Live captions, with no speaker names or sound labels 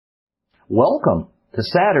Welcome to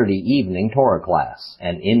Saturday evening Torah class,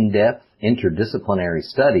 an in-depth interdisciplinary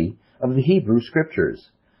study of the Hebrew Scriptures.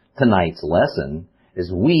 Tonight's lesson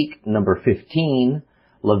is week number 15,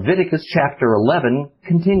 Leviticus chapter 11,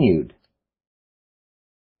 continued.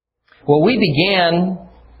 Well, we began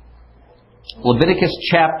Leviticus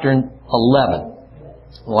chapter 11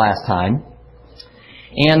 last time,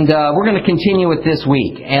 and we're going to continue it this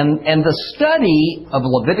week. And the study of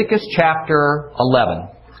Leviticus chapter 11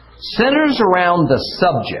 centers around the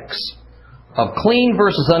subjects of clean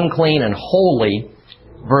versus unclean and holy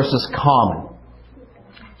versus common.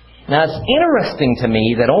 Now, it's interesting to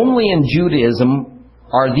me that only in Judaism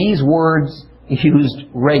are these words used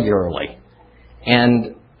regularly,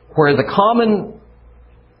 and where the common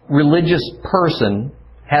religious person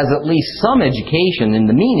has at least some education in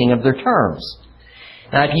the meaning of their terms.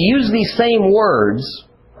 Now, if you use these same words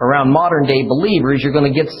around modern-day believers, you're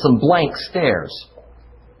going to get some blank stares.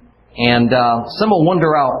 And some will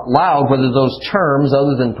wonder out loud whether those terms,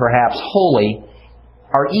 other than perhaps holy,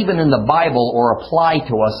 are even in the Bible or apply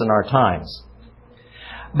to us in our times.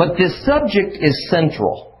 But this subject is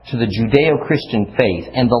central to the Judeo-Christian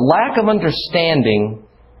faith, and the lack of understanding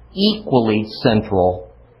equally central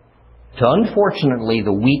to, unfortunately,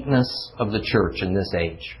 the weakness of the church in this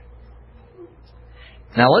age.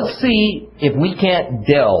 Now let's see if we can't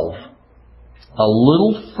delve a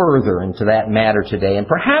little further into that matter today and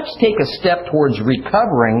perhaps take a step towards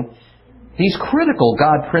recovering these critical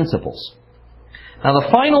God principles. Now, the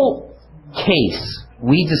final case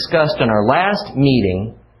we discussed in our last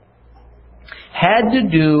meeting had to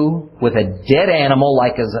do with a dead animal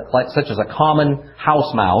such as a common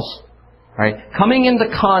house mouse, right, coming into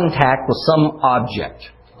contact with some object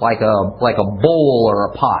like a bowl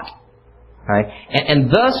or a pot, right, and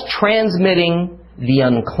thus transmitting the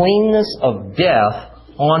uncleanness of death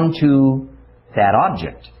onto that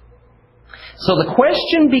object. So the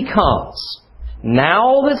question becomes,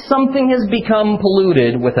 now that something has become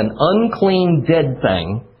polluted with an unclean dead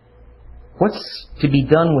thing, what's to be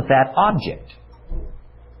done with that object?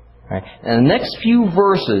 Right. And the next few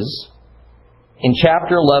verses in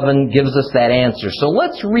chapter 11 gives us that answer. So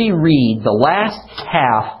let's reread the last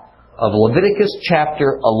half of Leviticus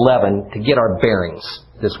chapter 11 to get our bearings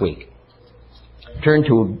this week. Turn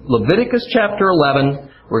to Leviticus chapter 11.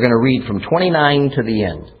 We're going to read from 29 to the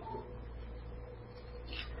end.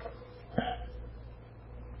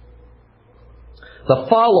 The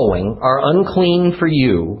following are unclean for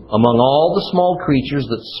you among all the small creatures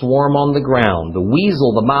that swarm on the ground: the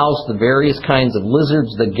weasel, the mouse, the various kinds of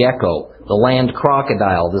lizards, the gecko, the land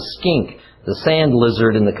crocodile, the skink, the sand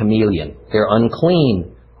lizard, and the chameleon. They're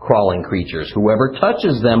unclean crawling creatures. Whoever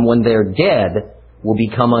touches them when they're dead will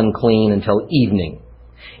become unclean until evening.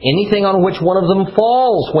 Anything on which one of them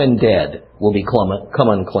falls when dead will become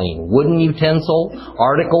unclean. Wooden utensil,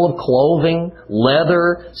 article of clothing,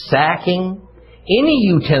 leather, sacking, any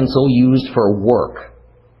utensil used for work.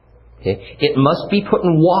 Okay? It must be put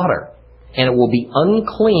in water, and it will be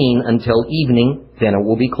unclean until evening, then it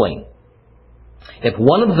will be clean. If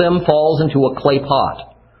one of them falls into a clay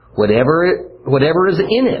pot, whatever is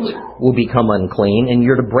in it will become unclean, and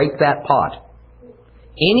you're to break that pot.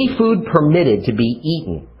 Any food permitted to be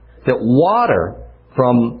eaten that water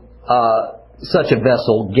from such a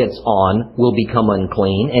vessel gets on will become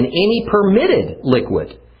unclean, and any permitted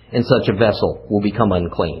liquid in such a vessel will become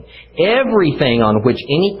unclean. Everything on which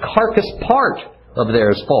any carcass part of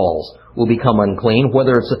theirs falls will become unclean,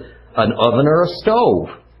 whether it's an oven or a stove.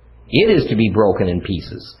 It is to be broken in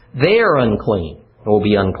pieces. They are unclean and will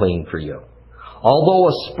be unclean for you. Although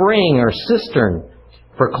a spring or cistern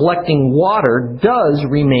for collecting water does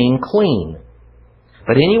remain clean,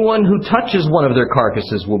 but anyone who touches one of their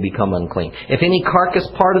carcasses will become unclean. If any carcass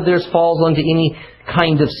part of theirs falls onto any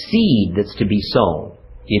kind of seed that's to be sown,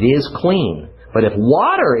 it is clean. But if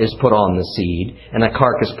water is put on the seed and a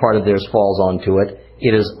carcass part of theirs falls onto it,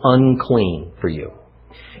 it is unclean for you.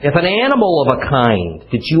 If an animal of a kind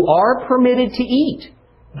that you are permitted to eat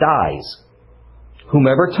dies,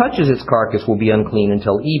 whomever touches its carcass will be unclean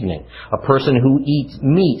until evening. A person who eats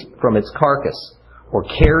meat from its carcass or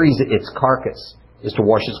carries its carcass is to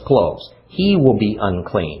wash his clothes. He will be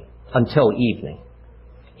unclean until evening.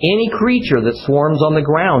 Any creature that swarms on the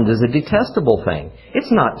ground is a detestable thing.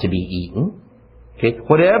 It's not to be eaten. Okay?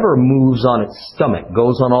 Whatever moves on its stomach,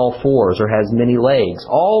 goes on all fours, or has many legs,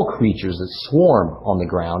 all creatures that swarm on the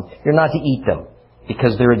ground, you're not to eat them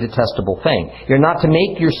because they're a detestable thing. You're not to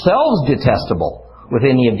make yourselves detestable with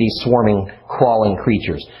any of these swarming, crawling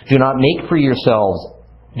creatures. Do not make yourselves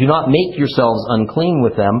unclean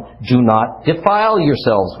with them. Do not defile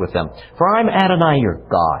yourselves with them. For I'm Adonai your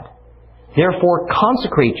God. Therefore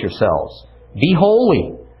consecrate yourselves. Be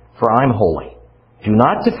holy, for I'm holy. Do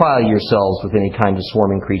not defile yourselves with any kind of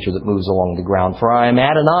swarming creature that moves along the ground, for I am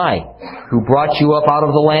Adonai, who brought you up out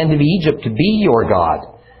of the land of Egypt to be your God.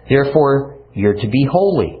 Therefore you're to be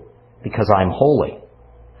holy, because I'm holy.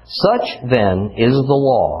 Such then is the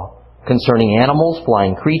law concerning animals,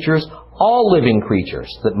 flying creatures, all living creatures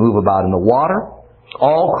that move about in the water,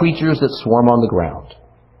 all creatures that swarm on the ground.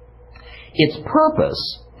 Its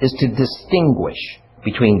purpose is to distinguish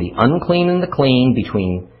between the unclean and the clean,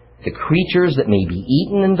 between the creatures that may be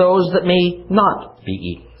eaten and those that may not be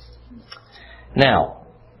eaten. Now,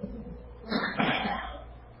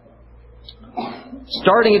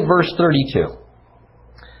 starting at verse 32,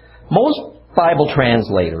 most Bible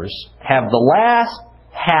translators have the last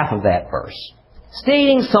half of that verse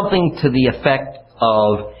stating something to the effect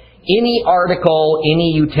of any article,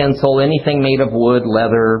 any utensil, anything made of wood,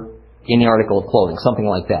 leather, any article of clothing, something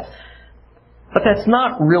like that. But that's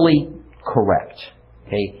not really correct.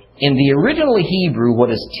 Okay? In the original Hebrew,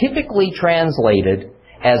 what is typically translated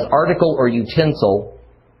as article or utensil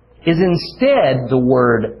is instead the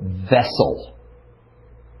word vessel.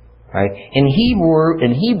 Right? In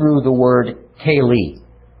Hebrew, the word keli,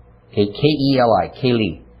 okay, K-E-L-I,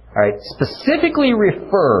 keli, all right, specifically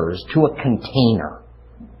refers to a container,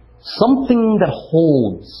 something that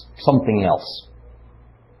holds something else,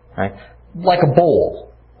 right? Like a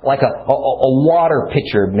bowl, like a water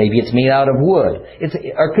pitcher. Maybe it's made out of wood.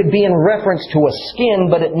 Or it could be in reference to a skin,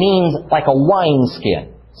 but it means like a wine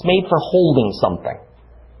skin. It's made for holding something.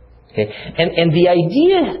 Okay, and the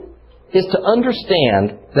idea is to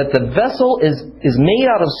understand that the vessel is made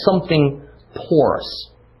out of something porous.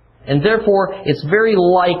 And therefore, it's very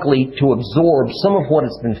likely to absorb some of what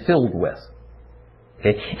it's been filled with.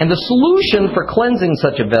 Okay? And the solution for cleansing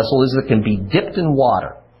such a vessel is it can be dipped in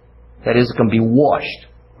water. That is, it can be washed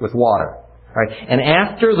with water. All right? And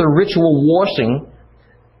after the ritual washing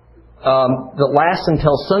that lasts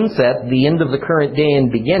until sunset, the end of the current day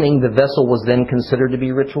and beginning, the vessel was then considered to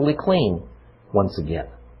be ritually clean once again.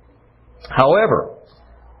 However,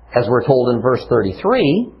 as we're told in verse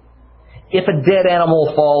 33, if a dead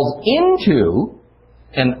animal falls into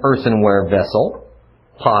an earthenware vessel,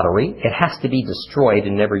 pottery, it has to be destroyed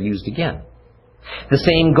and never used again. The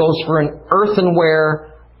same goes for an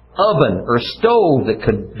earthenware oven or stove that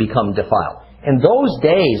could become defiled. In those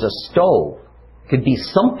days, a stove could be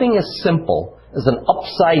something as simple as an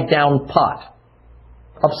upside-down pot,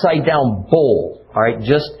 upside-down bowl, all right,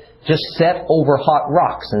 just set over hot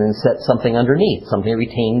rocks and then set something underneath, something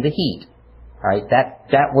retaining the heat. All right,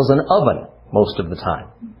 that was an oven most of the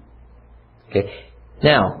time. Okay,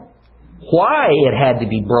 now, why it had to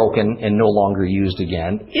be broken and no longer used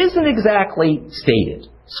again isn't exactly stated.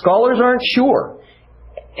 Scholars aren't sure.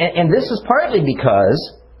 And this is partly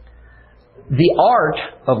because the art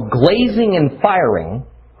of glazing and firing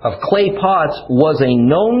of clay pots was a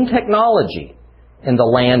known technology in the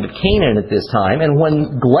land of Canaan at this time. And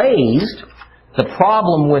when glazed, the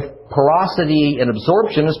problem with porosity and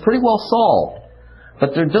absorption is pretty well solved.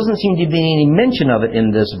 But there doesn't seem to be any mention of it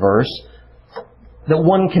in this verse that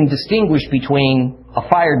one can distinguish between a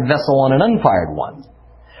fired vessel and an unfired one.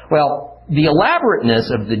 Well, the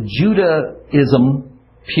elaborateness of the Judaism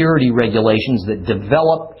purity regulations that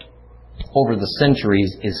developed over the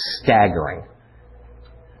centuries is staggering.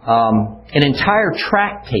 An entire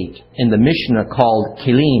tractate in the Mishnah called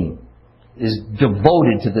Kelim is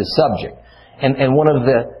devoted to this subject. And one of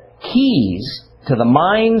the keys to the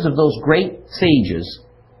minds of those great sages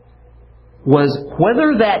was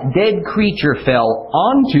whether that dead creature fell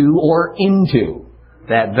onto or into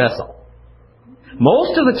that vessel.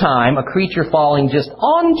 Most of the time, a creature falling just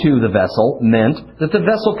onto the vessel meant that the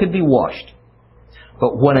vessel could be washed.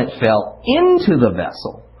 But when it fell into the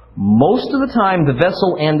vessel, most of the time the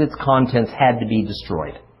vessel and its contents had to be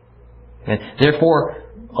destroyed. And therefore,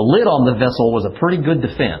 a lid on the vessel was a pretty good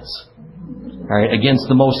defense, all right, against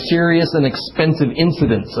the most serious and expensive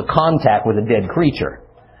incidents of contact with a dead creature.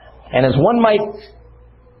 And as one might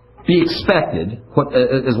be expected,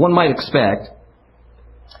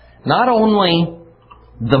 not only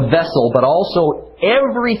the vessel, but also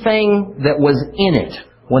everything that was in it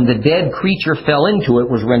when the dead creature fell into it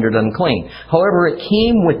was rendered unclean. However, it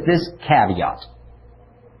came with this caveat,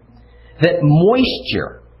 that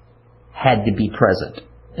moisture had to be present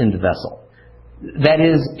in the vessel. That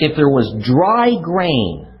is, if there was dry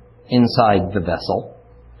grain inside the vessel,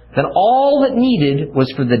 then all that needed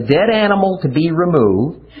was for the dead animal to be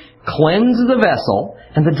removed, cleanse the vessel,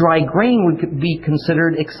 and the dry grain would be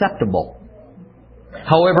considered acceptable.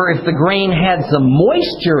 However, if the grain had some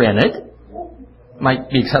moisture in it, might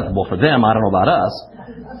be acceptable for them, I don't know about us,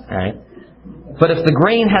 all right? But if the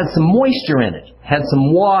grain had some moisture in it, had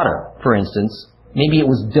some water, for instance, maybe it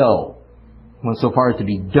was dough, went so far as to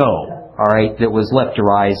be dough, all right, that was left to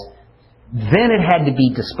rise, then it had to be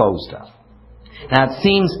disposed of. Now it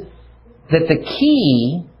seems that the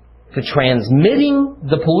key to transmitting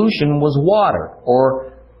the pollution was water,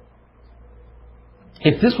 or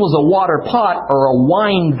if this was a water pot or a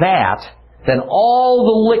wine vat, then all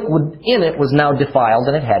the liquid in it was now defiled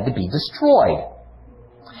and it had to be destroyed.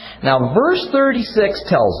 Now, verse 36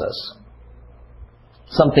 tells us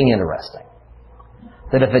something interesting.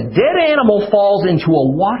 That if a dead animal falls into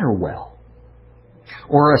a water well,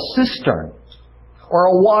 or a cistern, or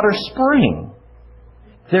a water spring,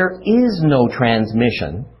 there is no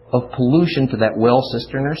transmission of pollution to that well,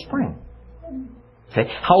 cistern, or spring. Okay?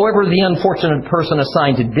 However, the unfortunate person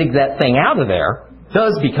assigned to dig that thing out of there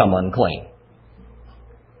does become unclean.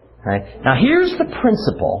 Right? Now, here's the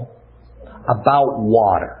principle about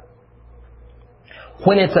water.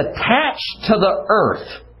 When it's attached to the earth,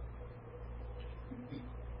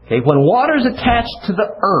 okay, when water is attached to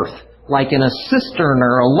the earth, like in a cistern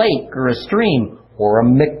or a lake or a stream or a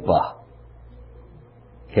mikvah,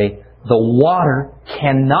 okay, the water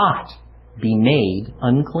cannot be made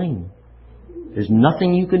unclean. There's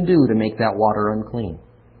nothing you can do to make that water unclean.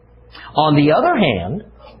 On the other hand,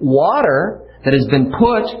 water that has been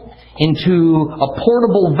put into a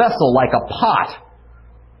portable vessel like a pot,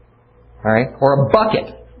 all right, or a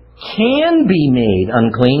bucket, can be made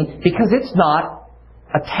unclean because it's not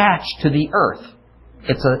attached to the earth.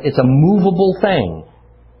 It's a movable thing.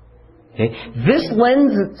 Okay? This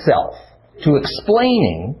lends itself to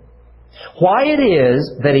explaining why it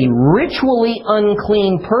is that a ritually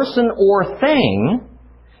unclean person or thing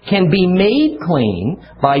can be made clean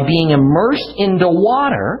by being immersed into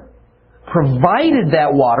water, provided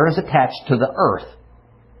that water is attached to the earth.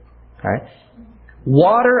 All right?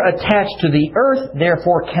 Water attached to the earth,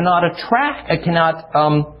 therefore, cannot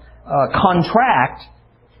contract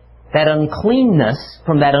that uncleanness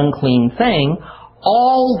from that unclean thing.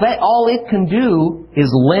 All it can do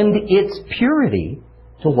is lend its purity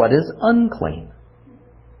to what is unclean.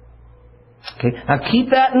 Okay, now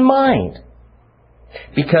keep that in mind,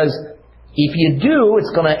 because if you do,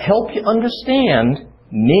 it's going to help you understand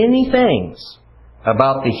many things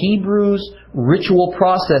about the Hebrews' ritual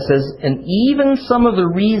processes and even some of the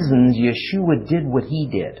reasons Yeshua did what he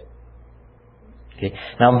did. Okay.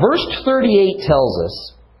 Now, verse 38 tells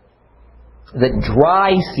us that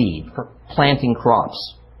dry seed for planting crops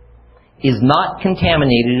is not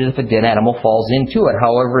contaminated if a dead animal falls into it.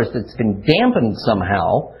 However, if it's been dampened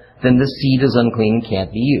somehow, then the seed is unclean and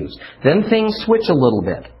can't be used. Then things switch a little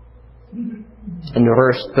bit in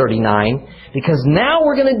verse 39, because now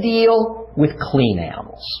we're going to deal with clean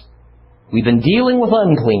animals. We've been dealing with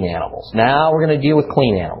unclean animals. Now we're going to deal with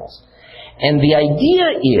clean animals. And the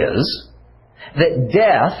idea is that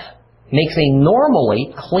death makes a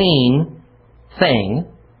normally clean thing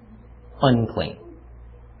unclean.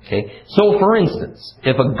 Okay? So, for instance,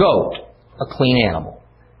 if a goat, a clean animal,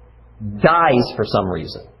 dies for some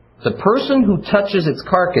reason, the person who touches its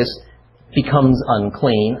carcass becomes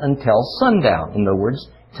unclean until sundown. In other words,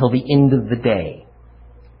 till the end of the day.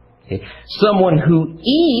 Okay? Someone who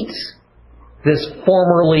eats this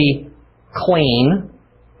formerly clean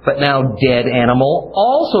but now dead animal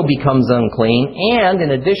also becomes unclean, and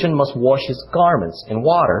in addition must wash his garments in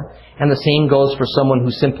water. And the same goes for someone who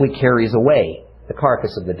simply carries away the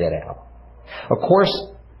carcass of the dead animal. Of course,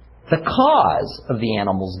 the cause of the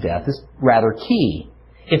animal's death is rather key.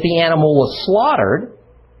 If the animal was slaughtered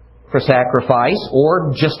for sacrifice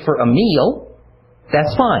or just for a meal,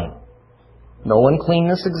 that's fine. No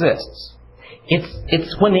uncleanness exists.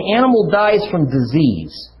 It's when the animal dies from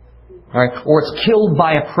disease, all right, or it's killed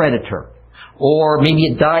by a predator, or maybe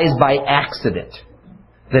it dies by accident,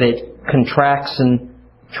 that it contracts and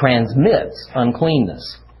transmits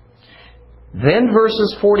uncleanness. Then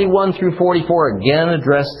verses 41 through 44 again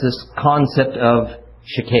address this concept of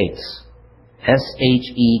shekates. S-H-E-K-E-T-S,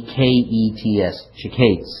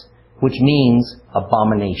 shekates, which means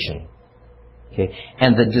abomination. Okay,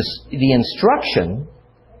 and the instruction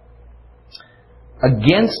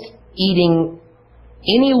against eating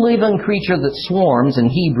any living creature that swarms, in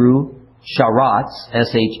Hebrew, sharats,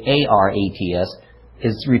 S-H-A-R-A-T-S,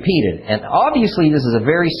 is repeated. And obviously this is a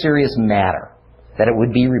very serious matter, that it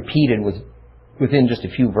would be repeated within just a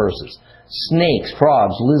few verses. Snakes,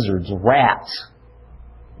 frogs, lizards, rats,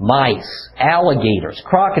 mice, alligators,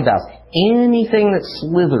 crocodiles, anything that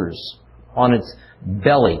slithers on its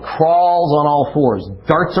belly, crawls on all fours,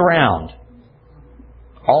 darts around.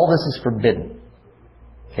 All this is forbidden.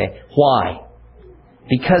 Okay? Why?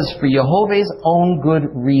 Because for Jehovah's own good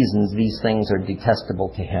reasons, these things are detestable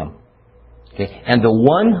to Him. Okay? And the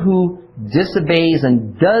one who disobeys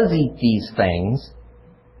and does eat these things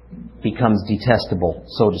becomes detestable,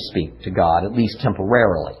 so to speak, to God, at least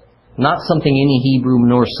temporarily. Not something any Hebrew,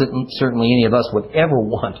 nor certainly any of us would ever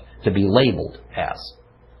want to be labeled as.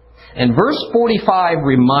 And verse 45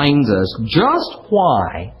 reminds us just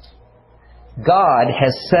why God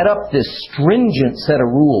has set up this stringent set of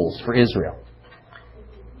rules for Israel.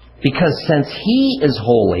 Because since He is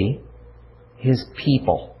holy, His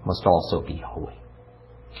people must also be holy.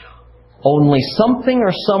 Only something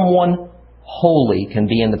or someone holy can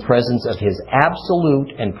be in the presence of His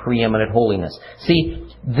absolute and preeminent holiness. See,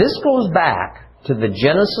 this goes back to the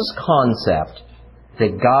Genesis concept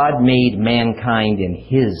that God made mankind in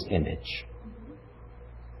His image.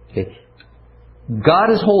 Okay.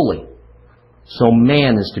 God is holy, so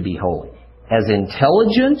man is to be holy. As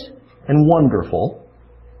intelligent and wonderful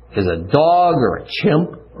as a dog or a chimp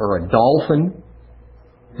or a dolphin,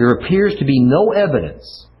 there appears to be no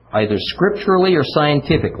evidence, either scripturally or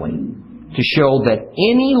scientifically, to show that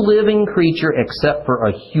any living creature except for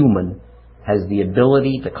a human has the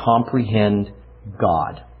ability to comprehend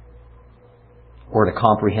God or to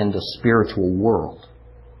comprehend a spiritual world.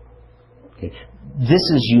 Okay. This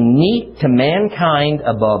is unique to mankind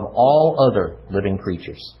above all other living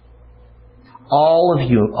creatures. All of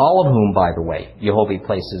whom, by the way, Jehovah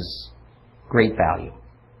places great value.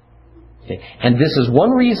 Okay. And this is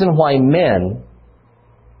one reason why men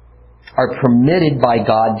are permitted by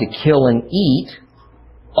God to kill and eat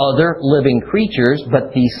other living creatures,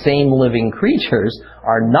 but these same living creatures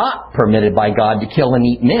are not permitted by God to kill and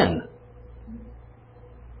eat men.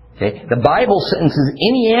 Okay? The Bible sentences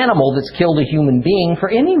any animal that's killed a human being for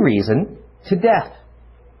any reason to death.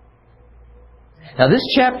 Now this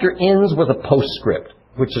chapter ends with a postscript,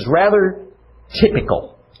 which is rather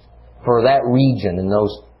typical for that region in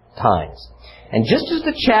those times. And just as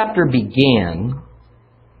the chapter began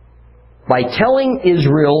by telling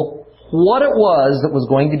Israel what it was that was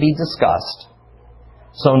going to be discussed,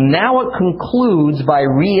 so now it concludes by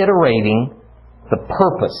reiterating the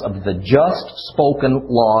purpose of the just spoken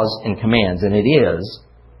laws and commands. And it is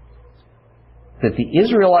that the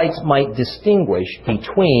Israelites might distinguish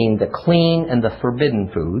between the clean and the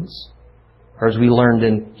forbidden foods, or as we learned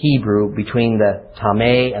in Hebrew, between the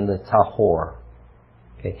tameh and the tahor.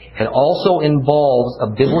 Okay. It also involves a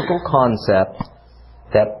biblical concept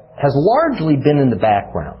that has largely been in the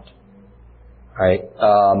background, right,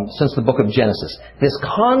 since the book of Genesis. This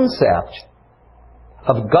concept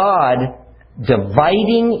of God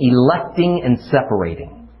dividing, electing, and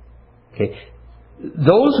separating. Okay.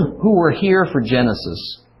 Those who were here for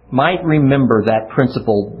Genesis might remember that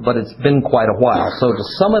principle, but it's been quite a while. So to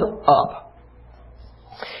sum it up,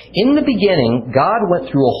 in the beginning, God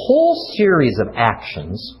went through a whole series of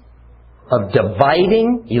actions of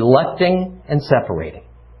dividing, electing, and separating.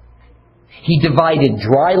 He divided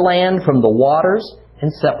dry land from the waters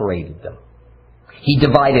and separated them. He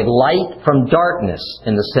divided light from darkness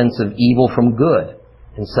in the sense of evil from good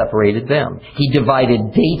and separated them. He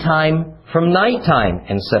divided daytime from nighttime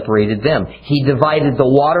and separated them. He divided the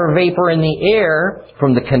water vapor in the air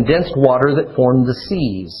from the condensed water that formed the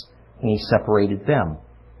seas, and He separated them.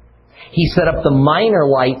 He set up the minor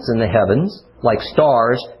lights in the heavens, like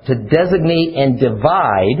stars, to designate and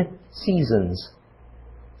divide seasons.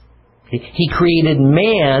 He created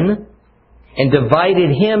man and divided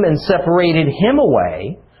him and separated him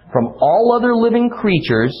away from all other living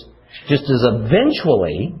creatures, just as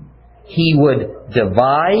eventually He would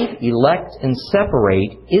divide, elect, and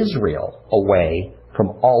separate Israel away from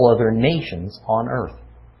all other nations on earth.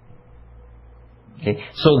 Okay?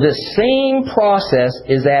 So this same process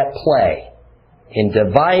is at play in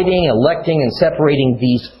dividing, electing, and separating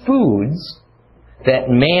these foods that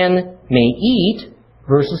man may eat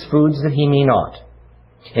versus foods that he may not.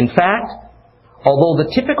 In fact, although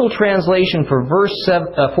the typical translation for verse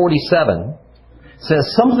 47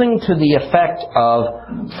 says something to the effect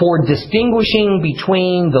of, for distinguishing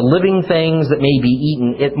between the living things that may be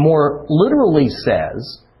eaten, it more literally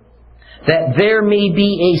says that there may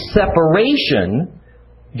be a separation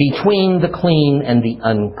between the clean and the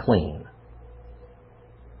unclean.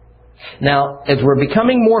 Now, as we're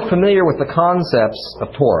becoming more familiar with the concepts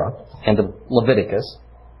of Torah and of Leviticus,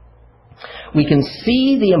 we can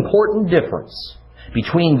see the important difference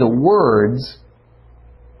between the words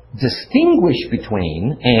distinguish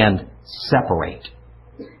between and separate.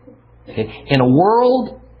 Okay? In a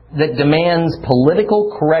world that demands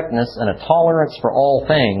political correctness and a tolerance for all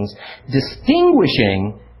things,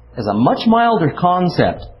 distinguishing is a much milder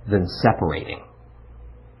concept than separating.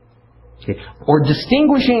 Okay. Or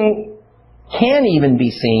distinguishing can even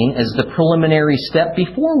be seen as the preliminary step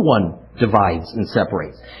before one divides and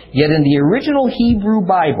separates. Yet in the original Hebrew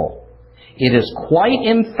Bible, it is quite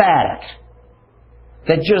emphatic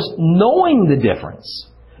that just knowing the difference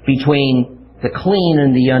between the clean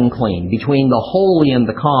and the unclean, between the holy and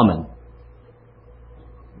the common,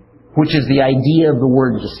 which is the idea of the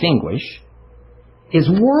word distinguish, is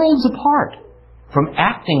worlds apart from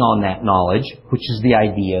acting on that knowledge, which is the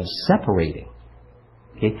idea of separating.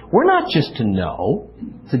 Okay? We're not just to know,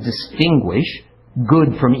 to distinguish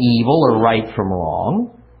good from evil or right from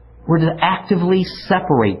wrong. We're to actively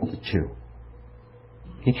separate the two.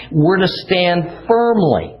 Okay? We're to stand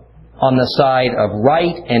firmly on the side of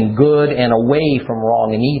right and good and away from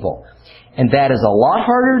wrong and evil. And that is a lot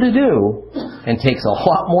harder to do and takes a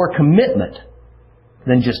lot more commitment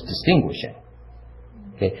than just distinguishing.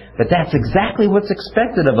 Okay? But that's exactly what's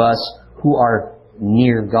expected of us who are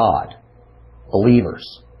near God,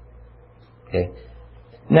 believers. Okay?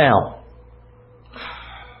 Now,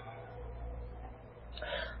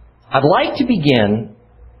 I'd like to begin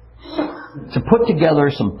to put together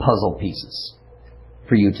some puzzle pieces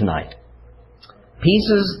for you tonight.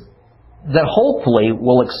 Pieces that hopefully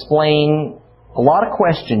will explain a lot of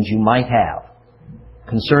questions you might have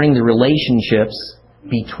concerning the relationships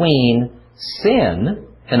between sin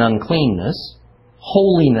and uncleanness,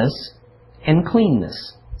 holiness and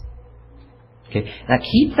cleanness. Okay. Now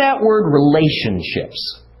keep that word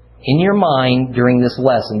relationships in your mind during this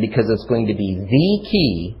lesson, because it's going to be the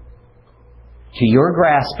key to your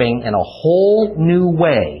grasping in a whole new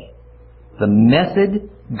way the method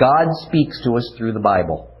God speaks to us through the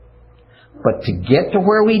Bible. But to get to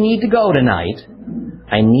where we need to go tonight,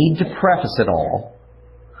 I need to preface it all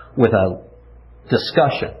with a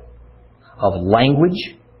discussion of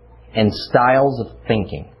language and styles of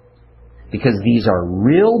thinking, because these are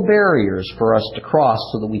real barriers for us to cross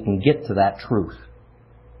so that we can get to that truth.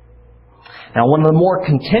 Now, one of the more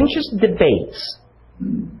contentious debates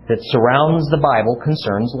that surrounds the Bible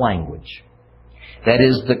concerns language. That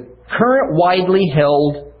is, the current widely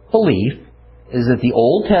held belief is that the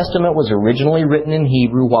Old Testament was originally written in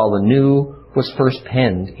Hebrew while the New was first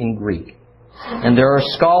penned in Greek. And there are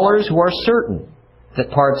scholars who are certain that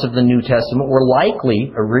parts of the New Testament were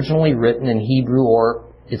likely originally written in Hebrew or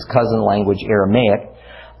its cousin language, Aramaic,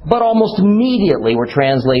 but almost immediately were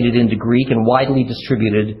translated into Greek and widely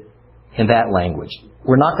distributed in that language.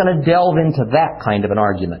 We're not going to delve into that kind of an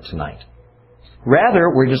argument tonight. Rather,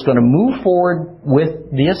 we're just going to move forward with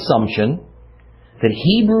the assumption that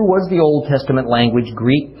Hebrew was the Old Testament language,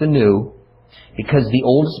 Greek the New, because the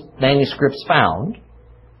oldest manuscripts found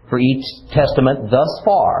for each testament thus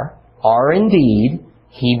far are indeed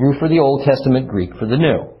Hebrew for the Old Testament, Greek for the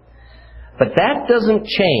New. But that doesn't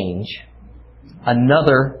change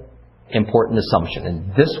another important assumption,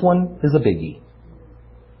 and this one is a biggie,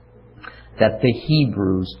 that the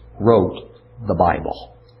Hebrews wrote the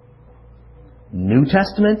Bible. New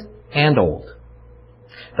Testament and Old.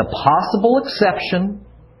 The possible exception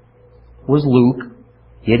was Luke,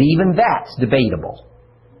 yet even that's debatable.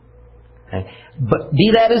 Okay? But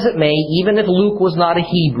be that as it may, even if Luke was not a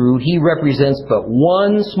Hebrew, he represents but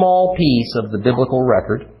one small piece of the biblical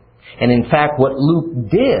record. And in fact, what Luke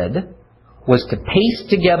did was to paste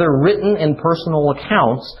together written and personal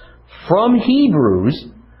accounts from Hebrews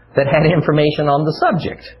that had information on the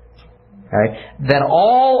subject. Right? That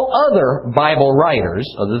all other Bible writers,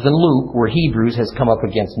 other than Luke, were Hebrews, has come up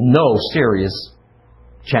against no serious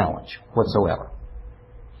challenge whatsoever.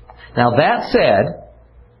 Now that said,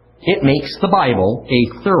 it makes the Bible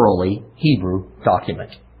a thoroughly Hebrew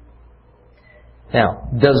document. Now,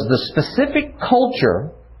 does the specific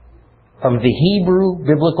culture of the Hebrew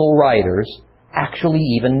biblical writers actually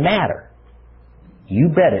even matter? You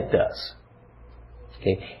bet it does.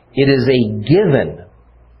 Okay? It is a given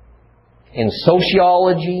in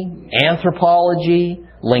sociology, anthropology,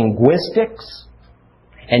 linguistics,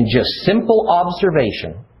 and just simple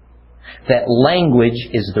observation that language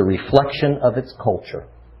is the reflection of its culture.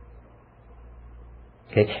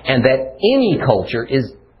 Okay? And that any culture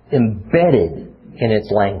is embedded in its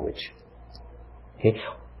language. Okay?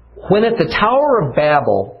 When at the Tower of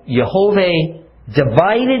Babel, Jehovah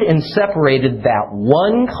divided and separated that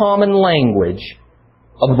one common language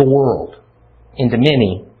of the world into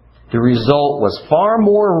many, the result was far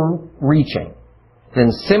more reaching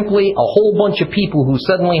than simply a whole bunch of people who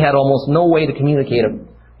suddenly had almost no way to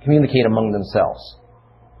communicate among themselves.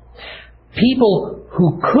 People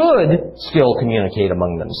who could still communicate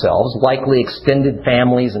among themselves, likely extended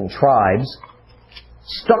families and tribes,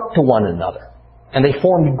 stuck to one another, and they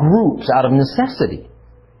formed groups out of necessity.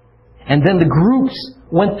 And then the groups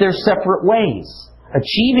went their separate ways,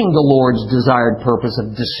 achieving the Lord's desired purpose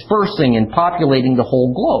of dispersing and populating the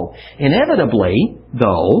whole globe. Inevitably,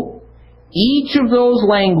 though, each of those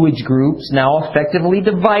language groups, now effectively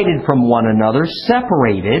divided from one another,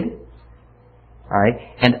 separated,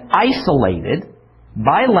 and isolated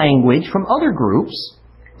by language from other groups,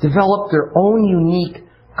 developed their own unique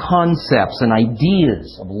concepts and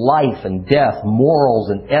ideas of life and death, morals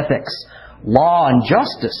and ethics, law and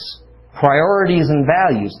justice, priorities and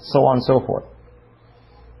values, so on and so forth.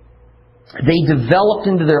 They developed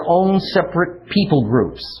into their own separate people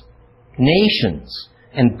groups, nations,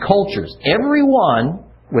 and cultures, every one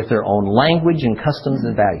with their own language and customs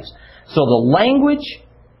and values. So the language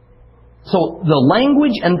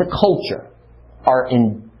and the culture are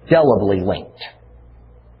indelibly linked.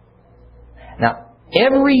 Now,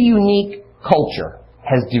 every unique culture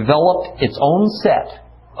has developed its own set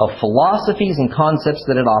of philosophies and concepts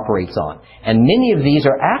that it operates on. And many of these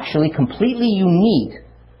are actually completely unique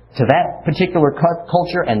to that particular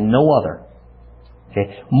culture and no other.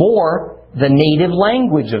 Okay? More, the native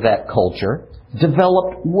language of that culture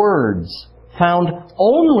developed words found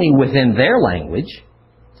only within their language,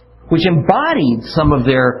 which embodied some of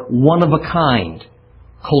their one-of-a-kind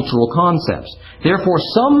cultural concepts. Therefore,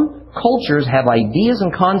 some cultures have ideas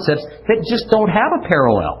and concepts that just don't have a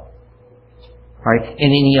parallel, in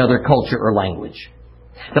any other culture or language.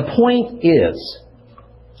 The point is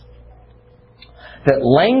that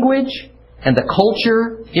language and the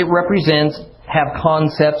culture it represents have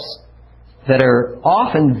concepts that are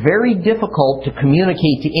often very difficult to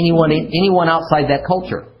communicate to anyone outside that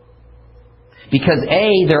culture. Because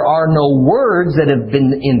A, there are no words that have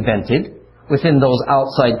been invented within those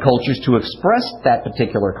outside cultures to express that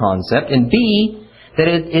particular concept, and B, that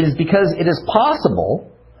it is because it is possible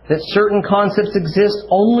that certain concepts exist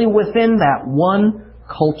only within that one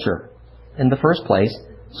culture in the first place,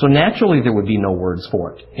 so naturally there would be no words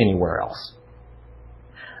for it anywhere else.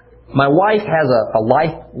 My wife has a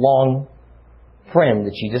lifelong friend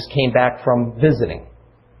that she just came back from visiting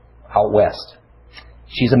out west.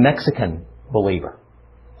 She's a Mexican believer.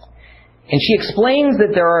 And she explains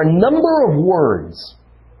that there are a number of words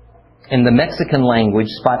in the Mexican language,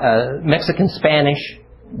 Mexican Spanish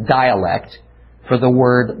dialect, for the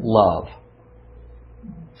word love.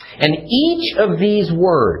 And each of these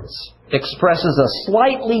words expresses a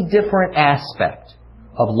slightly different aspect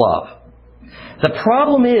of love. The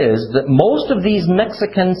problem is that most of these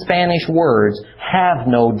Mexican Spanish words have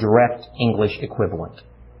no direct English equivalent.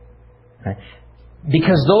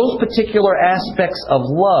 Because those particular aspects of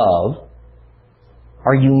love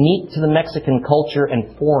are unique to the Mexican culture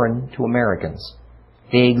and foreign to Americans.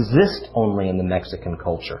 They exist only in the Mexican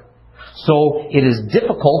culture. So it is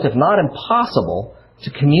difficult, if not impossible, to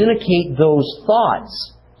communicate those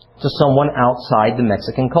thoughts to someone outside the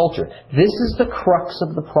Mexican culture. This is the crux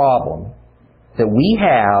of the problem that we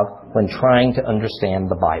have when trying to understand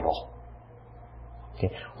the Bible. Okay?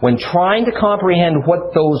 When trying to comprehend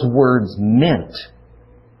what those words meant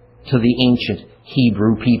to the ancient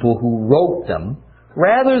Hebrew people who wrote them,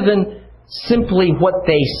 rather than simply what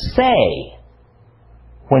they say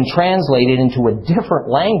when translated into a different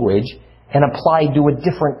language and applied to a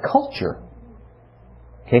different culture.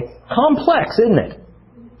 Okay? Complex, isn't it?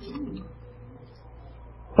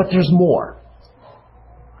 But there's more.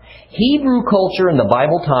 Hebrew culture in the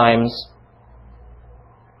Bible times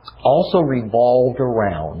also revolved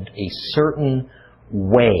around a certain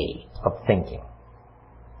way of thinking.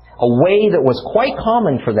 A way that was quite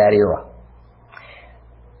common for that era.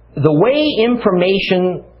 The way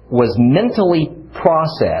information was mentally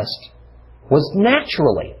processed was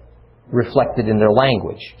naturally reflected in their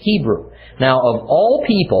language, Hebrew. Now, of all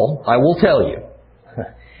people, I will tell you,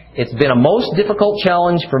 it's been a most difficult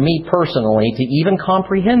challenge for me personally to even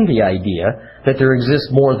comprehend the idea that there exists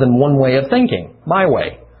more than one way of thinking, my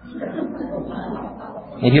way.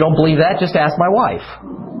 If you don't believe that, just ask my wife.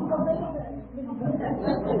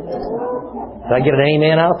 Did I get an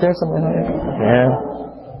amen out there? Something like that? Yeah.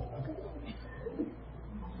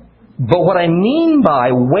 But what I mean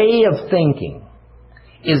by way of thinking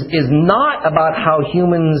is not about how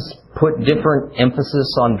humans put different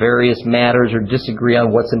emphasis on various matters or disagree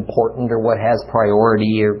on what's important or what has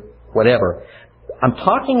priority or whatever. I'm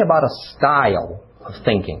talking about a style of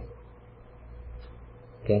thinking.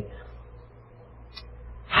 Okay?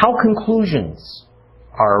 How conclusions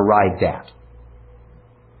are arrived at.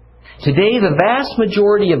 Today, the vast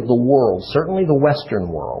majority of the world, certainly the Western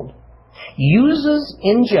world, uses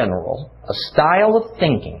in general a style of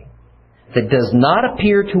thinking that does not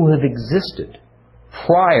appear to have existed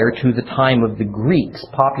prior to the time of the Greeks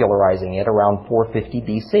popularizing it around 450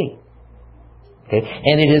 BC. Okay?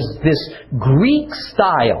 And it is this Greek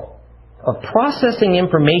style of processing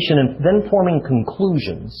information and then forming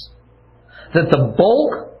conclusions that the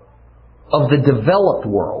bulk of the developed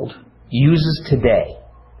world uses today.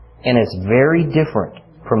 And it's very different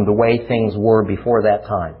from the way things were before that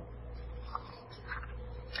time.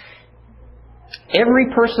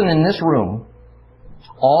 Every person in this room,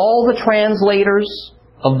 all the translators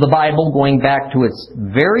of the Bible, going back to its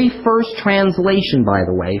very first translation, by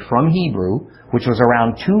the way, from Hebrew, which was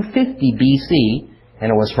around 250 BC,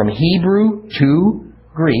 and it was from Hebrew to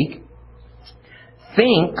Greek,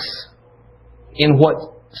 thinks in what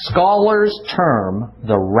scholars term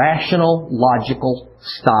the rational logical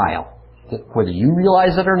style. Whether you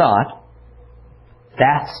realize it or not,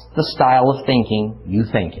 that's the style of thinking you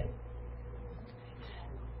think in.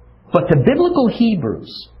 But the biblical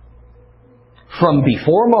Hebrews, from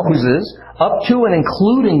before Moses up to and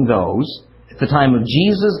including those at the time of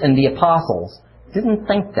Jesus and the apostles, didn't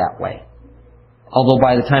think that way. Although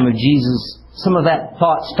by the time of Jesus, some of that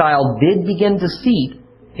thought style did begin to seep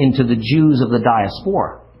into the Jews of the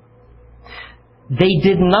diaspora. They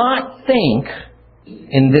did not think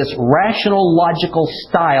in this rational, logical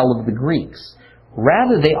style of the Greeks.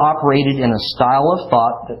 Rather, they operated in a style of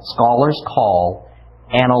thought that scholars call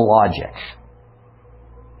analogic.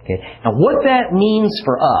 Okay. Now, what that means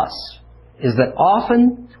for us is that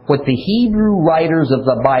often what the Hebrew writers of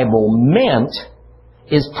the Bible meant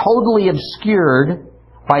is totally obscured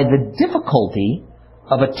by the difficulty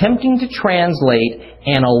of attempting to translate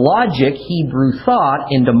analogic Hebrew thought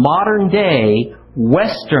into modern day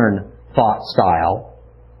Western thought style,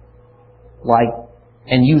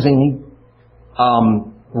 and using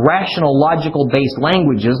rational, logical based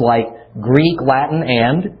languages like Greek, Latin,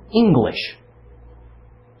 and English.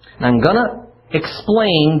 And I'm going to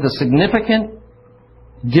explain the significant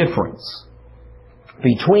difference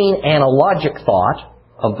between analogic thought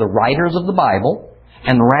of the writers of the Bible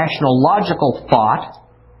and rational, logical thought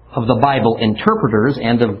of the Bible interpreters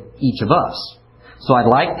and of each of us. So I'd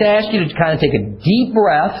like to ask you to kind of take a deep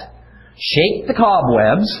breath, shake the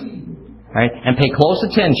cobwebs, right, and pay close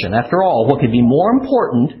attention. After all, what could be more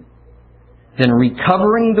important than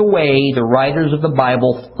recovering the way the writers of the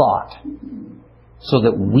Bible thought so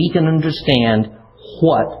that we can understand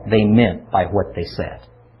what they meant by what they said?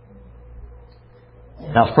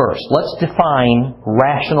 Now first, let's define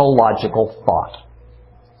rational logical thought.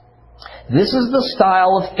 This is the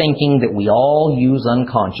style of thinking that we all use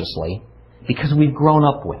unconsciously because we've grown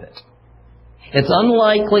up with it. It's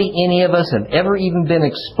unlikely any of us have ever even been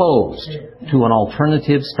exposed to an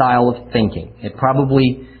alternative style of thinking.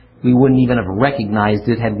 We wouldn't even have recognized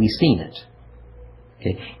it had we seen it.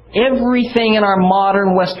 Okay. Everything in our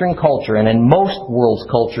modern Western culture and in most world's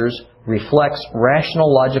cultures reflects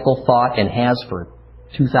rational logical thought and has for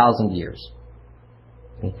 2,000 years.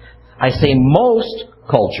 Okay. I say most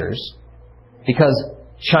cultures because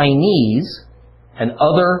Chinese and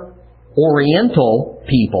other Oriental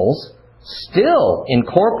peoples still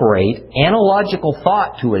incorporate analogical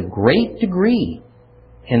thought to a great degree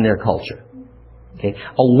in their culture. Okay.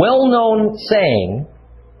 A well-known saying,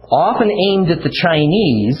 often aimed at the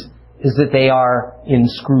Chinese, is that they are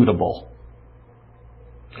inscrutable.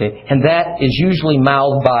 Okay. And that is usually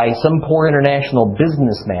mouthed by some poor international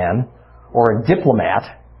businessman or a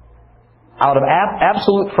diplomat out of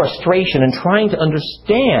absolute frustration in trying to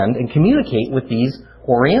understand and communicate with these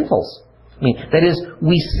Orientals. That is,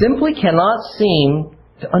 we simply cannot seem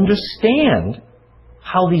to understand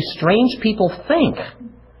how these strange people think.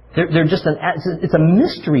 They're just it's a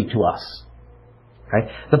mystery to us. Right?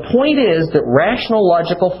 The point is that rational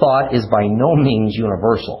logical thought is by no means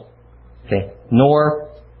universal. Okay? Nor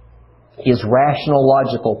is rational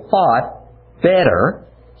logical thought better,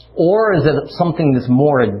 or is it something that's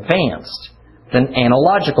more advanced than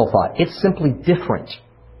analogical thought. It's simply different.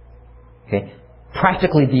 Okay?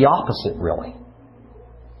 Practically the opposite, really.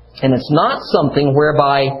 And it's not something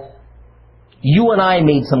whereby you and I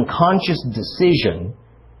made some conscious decision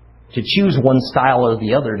to choose one style or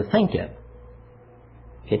the other to think in.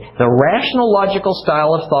 Okay? The rational logical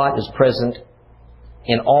style of thought is present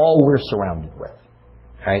in all we're surrounded with,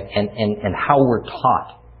 right? And how we're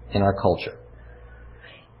taught in our culture.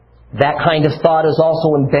 That kind of thought is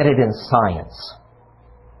also embedded in science.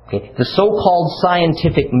 Okay? The so-called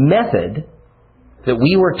scientific method that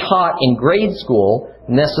we were taught in grade school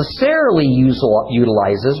necessarily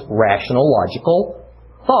utilizes rational logical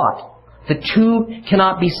thought. The two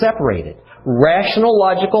cannot be separated. Rational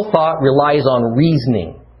logical thought relies on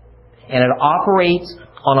reasoning, and it operates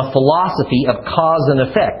on a philosophy of cause and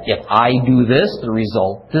effect. If I do this, the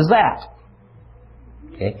result is that.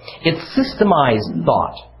 Okay? It's systemized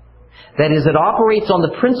thought. That is, it operates on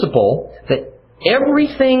the principle that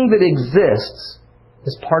everything that exists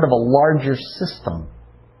is part of a larger system.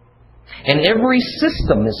 And every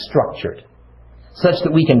system is structured such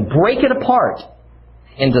that we can break it apart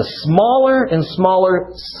into smaller and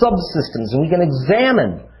smaller subsystems. And we can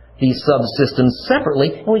examine these subsystems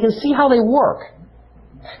separately, and we can see how they work.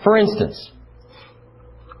 For instance,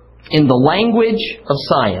 in the language of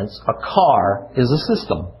science, a car is a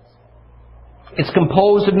system. It's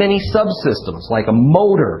composed of many subsystems, like a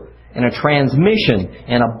motor and a transmission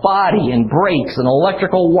and a body and brakes and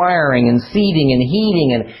electrical wiring and seating and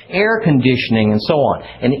heating and air conditioning and so on.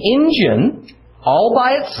 An engine, all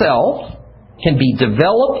by itself, can be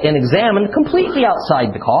developed and examined completely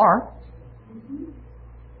outside the car.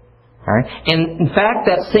 All right? And in fact,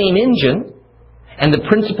 that same engine and the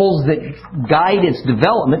principles that guide its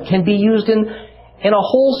development can be used in a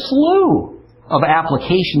whole slew of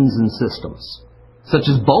applications and systems, such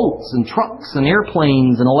as boats and trucks and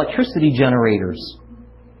airplanes and electricity generators.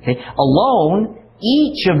 Okay? Alone,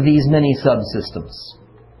 each of these many subsystems,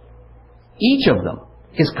 each of them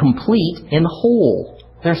is complete and whole.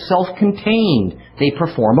 They're self-contained. They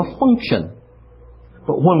perform a function.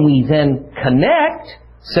 But when we then connect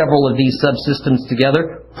several of these subsystems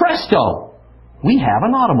together, presto, we have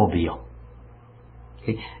an automobile.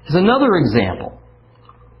 Okay? Here's another example.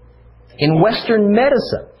 In Western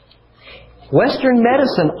medicine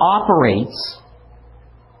operates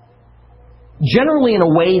generally in a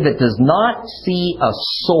way that does not see a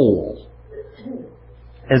soul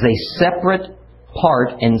as a separate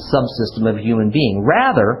part and subsystem of a human being.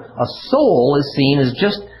 Rather, a soul is seen as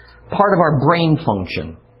just part of our brain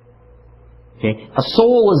function. Okay? A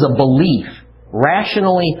soul is a belief.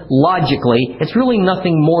 Rationally, logically, it's really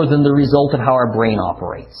nothing more than the result of how our brain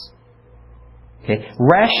operates. Okay?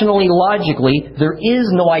 Rationally, logically, there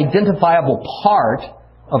is no identifiable part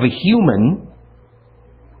of a human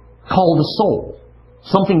called a soul.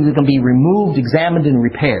 Something that can be removed, examined, and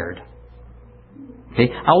repaired. Okay?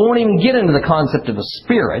 I won't even get into the concept of a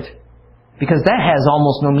spirit, because that has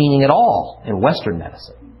almost no meaning at all in Western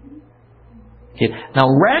medicine. Okay? Now,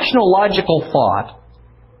 rational logical thought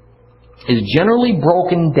is generally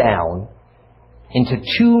broken down into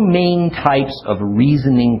two main types of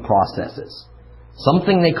reasoning processes.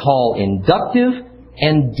 Something they call inductive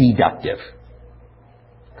and deductive.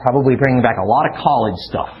 Probably bringing back a lot of college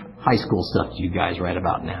stuff, high school stuff you guys read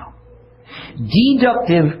about now.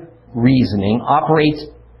 Deductive reasoning operates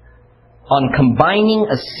on combining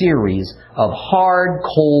a series of hard,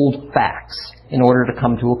 cold facts in order to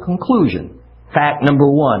come to a conclusion. Fact number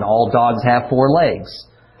 1, all dogs have 4 legs.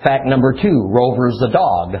 Fact number 2, Rover's a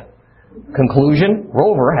dog. Conclusion,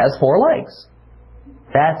 Rover has 4 legs.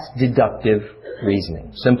 That's deductive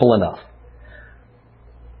reasoning. Simple enough.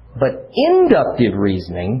 But inductive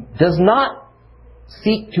reasoning does not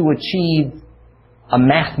seek to achieve a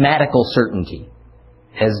mathematical certainty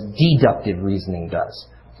as deductive reasoning does.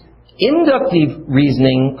 Inductive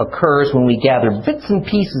reasoning occurs when we gather bits and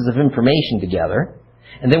pieces of information together,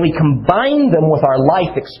 and then we combine them with our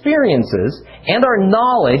life experiences and our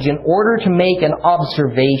knowledge in order to make an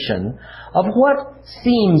observation of what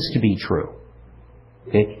seems to be true.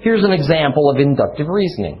 Okay? Here's an example of inductive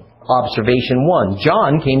reasoning. Observation 1,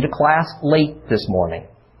 John came to class late this morning.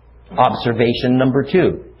 Observation number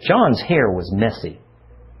 2, John's hair was messy.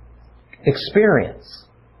 Experience,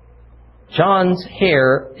 John's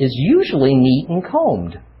hair is usually neat and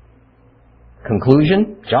combed.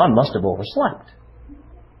 Conclusion, John must have overslept.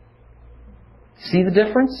 See the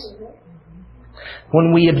difference?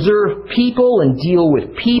 When we observe people and deal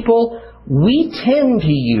with people, we tend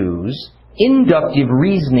to use inductive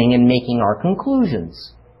reasoning in making our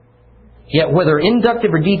conclusions. Yet whether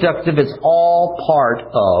inductive or deductive, it's all part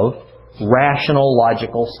of rational,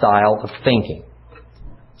 logical style of thinking.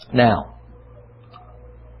 Now,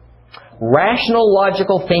 rational,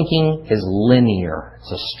 logical thinking is linear.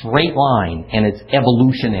 It's a straight line, and it's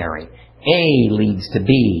evolutionary. A leads to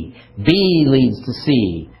B. B leads to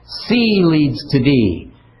C. C leads to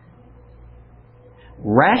D.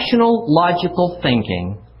 Rational, logical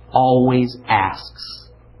thinking always asks,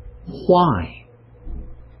 why?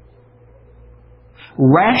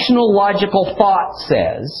 Rational, logical thought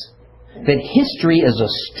says that history is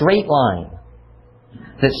a straight line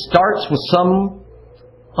that starts with some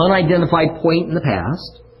unidentified point in the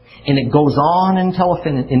past, and it goes on until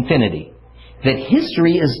infinity. That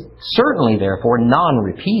history is certainly, therefore,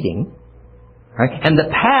 non-repeating, right? And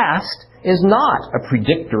the past is not a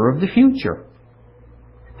predictor of the future.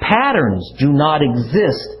 Patterns do not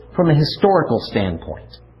exist from a historical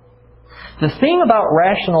standpoint. The thing about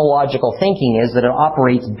rational logical thinking is that it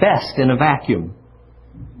operates best in a vacuum.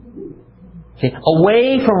 Okay?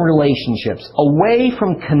 Away from relationships, away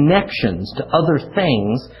from connections to other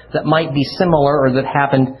things that might be similar or that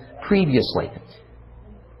happened previously.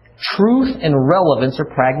 Truth and relevance are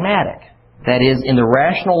pragmatic. That is, in the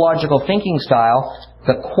rational logical thinking style,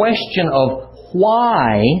 the question of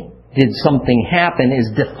why did something happen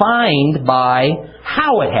is defined by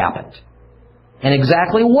how it happened and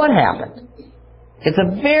exactly what happened. It's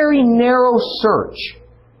a very narrow search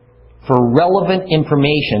for relevant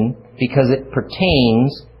information because it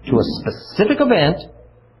pertains to a specific event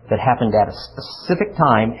that happened at a specific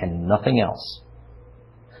time and nothing else.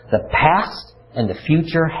 The past and the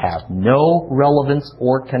future have no relevance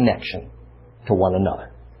or connection to one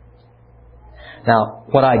another. Now,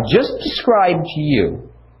 what I just described to you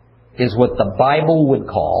is what the Bible would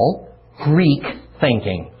call Greek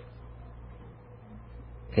thinking.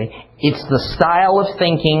 Okay? It's the style of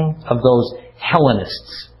thinking of those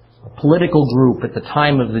Hellenists, a political group at the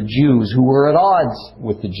time of the Jews who were at odds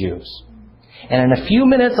with the Jews. And in a few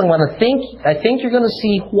minutes I think you're going to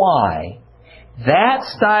see why that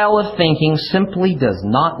style of thinking simply does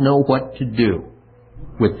not know what to do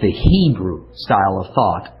with the Hebrew style of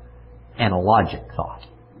thought, analogic thought.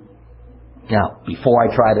 Now, before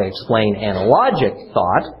I try to explain analogic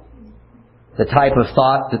thought, the type of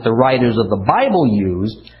thought that the writers of the Bible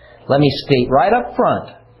used, let me state right up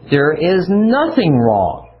front, there is nothing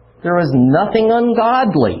wrong. There is nothing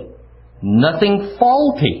ungodly, nothing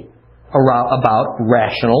faulty about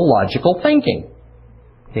rational, logical thinking.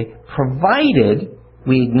 Okay? Provided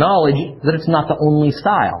we acknowledge that it's not the only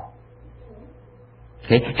style.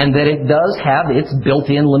 Okay? And that it does have its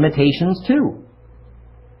built-in limitations too.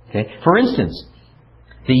 Okay? For instance,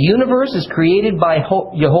 the universe is created by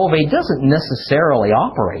Jehovah doesn't necessarily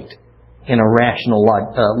operate in a rational,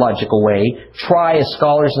 logical way. Try, as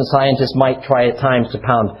scholars and scientists might try at times to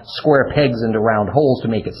pound square pegs into round holes to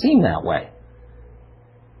make it seem that way.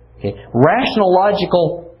 Okay? Rational,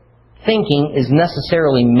 logical thinking is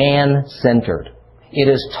necessarily man-centered. It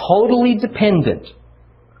is totally dependent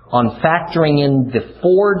on factoring in the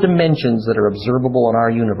 4 dimensions that are observable in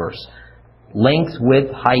our universe: length,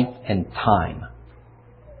 width, height, and time.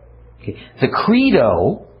 Okay. The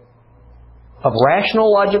credo of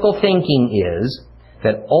rational logical thinking is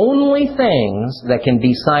that only things that can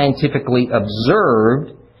be scientifically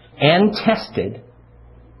observed and tested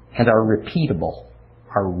and are repeatable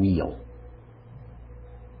are real.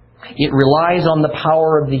 It relies on the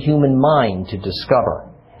power of the human mind to discover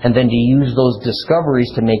and then to use those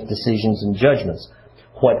discoveries to make decisions and judgments.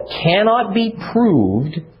 What cannot be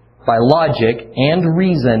proved by logic and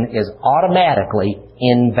reason is automatically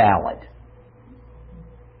invalid.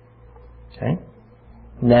 Okay?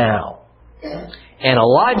 Now,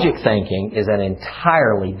 analogic thinking is an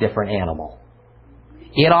entirely different animal.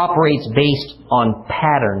 It operates based on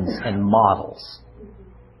patterns and models.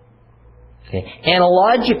 Okay?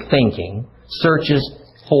 Analogic thinking searches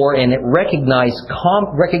for and it recognizes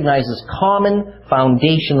common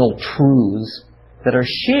foundational truths that are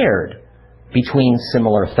shared between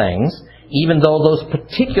similar things, even though those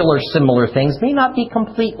particular similar things may not be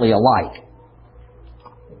completely alike.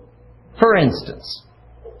 For instance,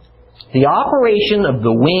 the operation of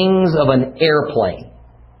the wings of an airplane,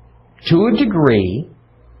 to a degree,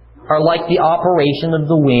 are like the operation of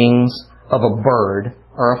the wings of a bird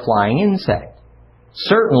or a flying insect.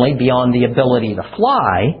 Certainly, beyond the ability to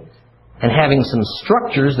fly and having some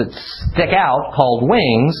structures that stick out called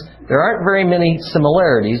wings, there aren't very many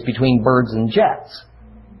similarities between birds and jets.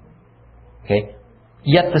 Okay?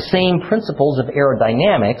 Yet the same principles of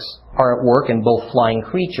aerodynamics are at work in both flying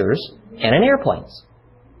creatures and in airplanes.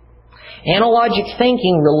 Analogic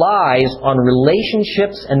thinking relies on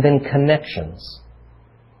relationships and then connections.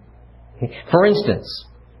 Okay? For instance,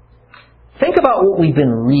 think about what we've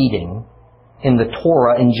been reading in the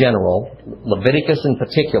Torah in general, Leviticus in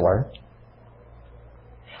particular,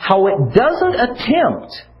 how it doesn't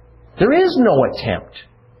attempt, there is no attempt,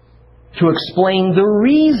 to explain the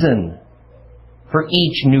reason for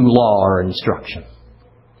each new law or instruction.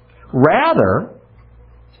 Rather,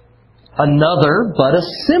 another but a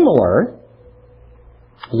similar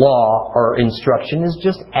law or instruction is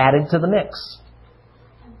just added to the mix.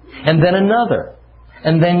 And then another,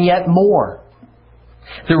 and then yet more.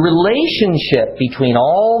 The relationship between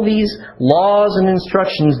all these laws and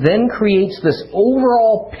instructions then creates this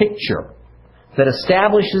overall picture that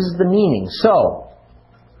establishes the meaning. So,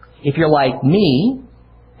 if you're like me,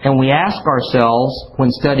 and we ask ourselves when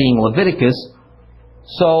studying Leviticus,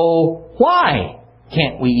 so why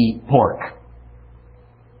can't we eat pork?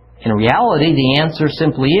 In reality, the answer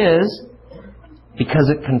simply is because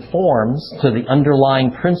it conforms to the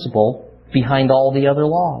underlying principle behind all the other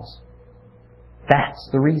laws. That's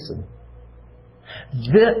the reason.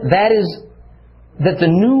 That is, that the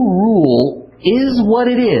new rule is what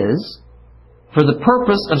it is for the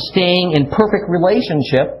purpose of staying in perfect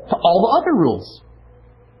relationship to all the other rules.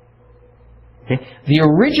 Okay? The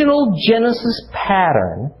original Genesis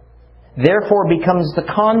pattern, therefore, becomes the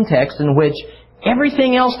context in which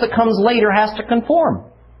everything else that comes later has to conform.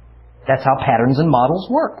 That's how patterns and models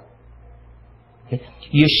work. Okay?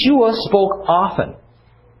 Yeshua spoke often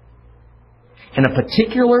in a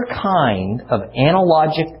particular kind of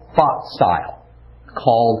analogic thought style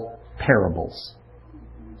called parables.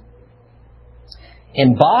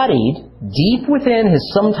 Embodied deep within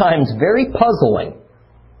his sometimes very puzzling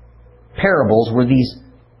parables were these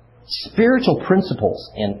spiritual principles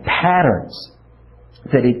and patterns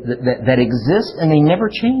that exist and they never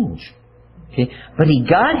change. Okay? But he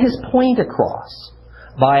got his point across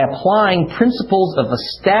by applying principles of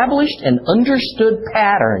established and understood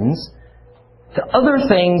patterns to other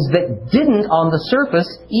things that didn't, on the surface,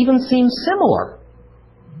 even seem similar.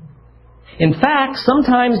 In fact,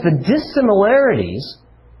 sometimes the dissimilarities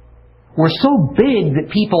were so big that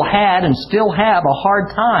people had and still have a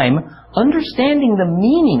hard time understanding the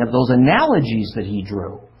meaning of those analogies that he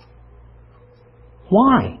drew.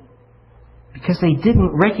 Why? Because they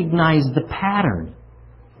didn't recognize the pattern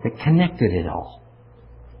that connected it all.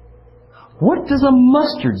 What does a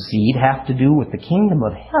mustard seed have to do with the kingdom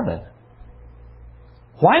of heaven?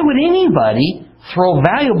 Why would anybody throw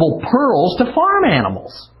valuable pearls to farm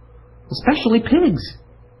animals, especially pigs?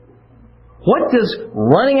 What does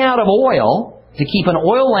running out of oil to keep an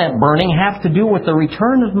oil lamp burning have to do with the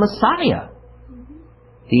return of Messiah?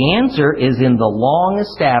 The answer is in the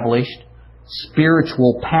long-established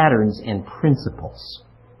spiritual patterns and principles.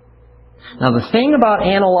 Now, the thing about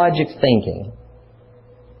analogic thinking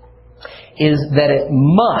is that it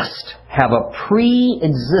must have a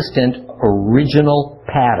pre-existent original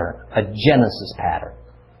pattern, a Genesis pattern,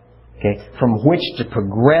 okay, from which to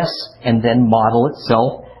progress and then model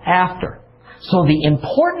itself after. So the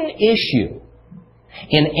important issue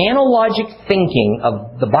in analogic thinking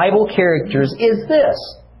of the Bible characters is this: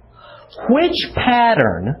 which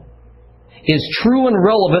pattern is true and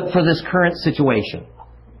relevant for this current situation?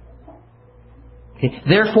 Okay.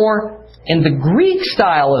 Therefore, in the Greek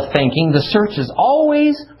style of thinking, the search is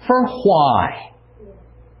always for why.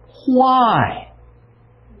 Why?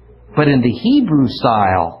 But in the Hebrew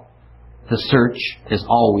style, the search is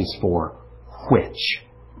always for which.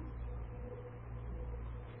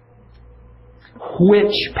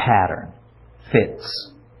 Which pattern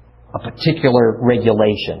fits a particular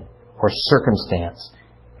regulation or circumstance?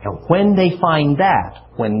 And when they find that,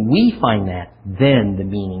 when we find that, then the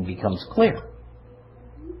meaning becomes clear.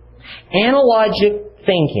 Analogic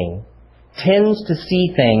thinking tends to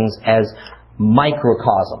see things as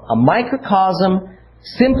microcosm. A microcosm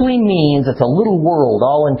simply means it's a little world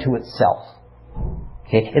all into itself.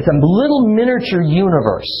 Okay? It's a little miniature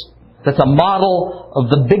universe that's a model of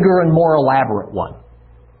the bigger and more elaborate one.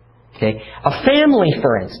 Okay? A family,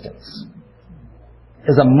 for instance,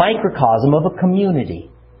 is a microcosm of a community.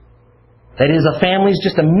 That is, a family is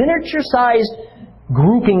just a miniature-sized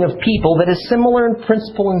grouping of people that is similar in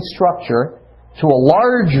principle and structure to a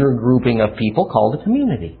larger grouping of people called a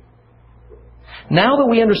community. Now that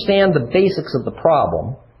we understand the basics of the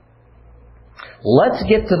problem, let's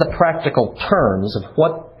get to the practical terms of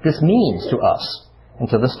what this means to us and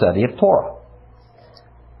to the study of Torah.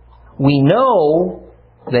 We know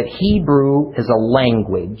that Hebrew is a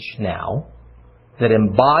language now that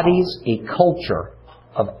embodies a culture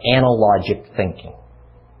of analogic thinking.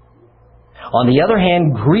 On the other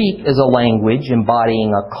hand, Greek is a language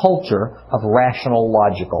embodying a culture of rational,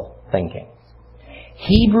 logical thinking.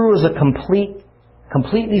 Hebrew is a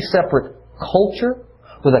completely separate culture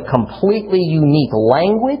with a completely unique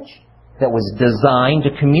language that was designed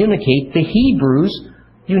to communicate the Hebrews'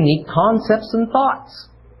 unique concepts and thoughts.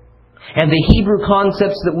 And the Hebrew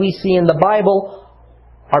concepts that we see in the Bible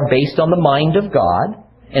are based on the mind of God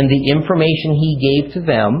and the information He gave to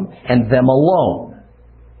them and them alone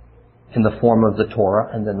in the form of the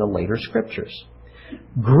Torah and then the later Scriptures.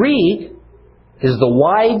 Greek is the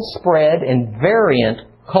widespread and variant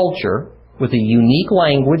culture with a unique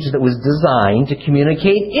language that was designed to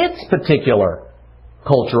communicate its particular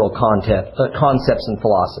cultural concepts and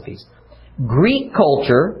philosophies. Greek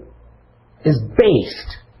culture is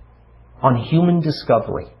based on human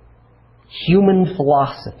discovery, human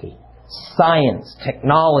philosophy, science,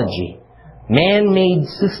 technology, man-made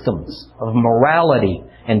systems of morality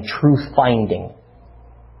and truth-finding.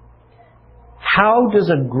 How does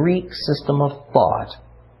a Greek system of thought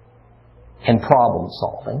and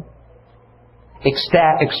problem-solving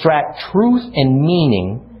extract truth and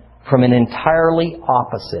meaning from an entirely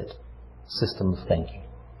opposite system of thinking?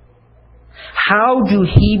 How do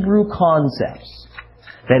Hebrew concepts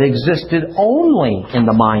that existed only in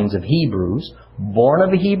the minds of Hebrews, born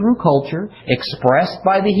of a Hebrew culture, expressed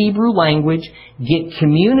by the Hebrew language, get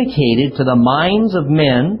communicated to the minds of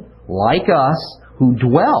men like us who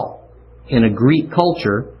dwell in a Greek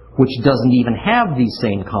culture which doesn't even have these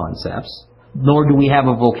same concepts, nor do we have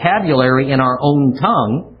a vocabulary in our own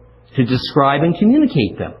tongue to describe and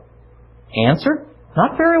communicate them? Answer?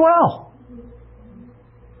 Not very well.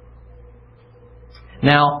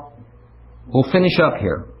 Now, we'll finish up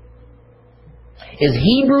here. Is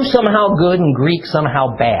Hebrew somehow good and Greek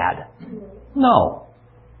somehow bad? No.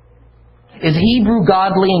 Is Hebrew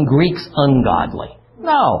godly and Greek's ungodly?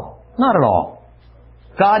 No, not at all.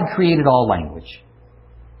 God created all language.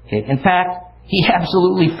 Okay? In fact, He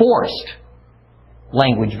absolutely forced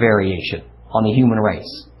language variation on the human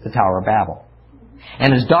race, the Tower of Babel.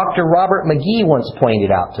 And as Dr. Robert McGee once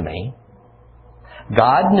pointed out to me,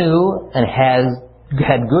 God knew and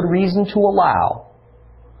had good reason to allow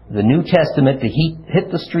the New Testament to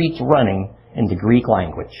hit the streets running in the Greek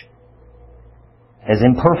language, as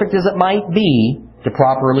imperfect as it might be, to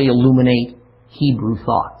properly illuminate Hebrew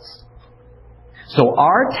thoughts. So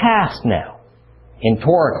our task now in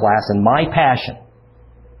Torah class, and my passion,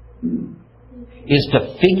 is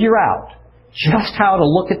to figure out just how to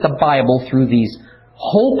look at the Bible through these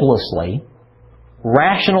hopelessly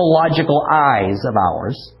rational, logical eyes of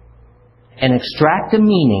ours and extract a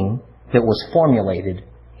meaning that was formulated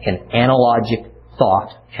in analogic thought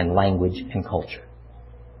and language and culture.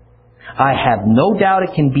 I have no doubt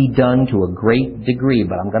it can be done to a great degree,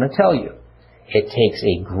 but I'm going to tell you, it takes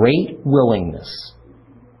a great willingness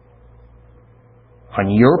on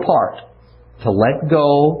your part to let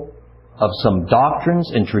go of some doctrines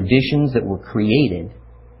and traditions that were created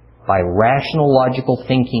by rational, logical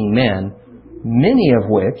thinking men, many of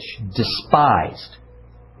which despised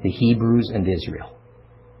the Hebrews and Israel.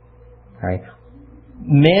 All right?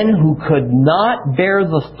 Men who could not bear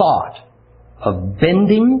the thought of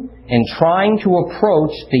bending and trying to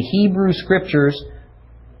approach the Hebrew Scriptures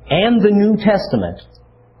and the New Testament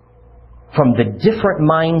from the different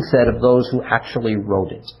mindset of those who actually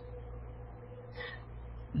wrote it.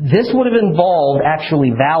 This would have involved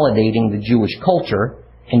actually validating the Jewish culture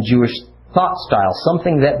and Jewish thought style,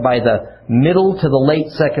 something that by the middle to the late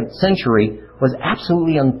 2nd century was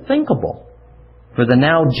absolutely unthinkable for the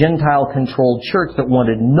now Gentile-controlled church that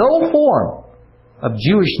wanted no form of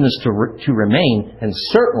Jewishness to remain, and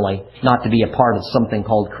certainly not to be a part of something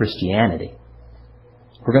called Christianity.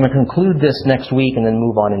 We're going to conclude this next week and then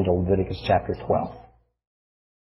move on into Leviticus chapter 12.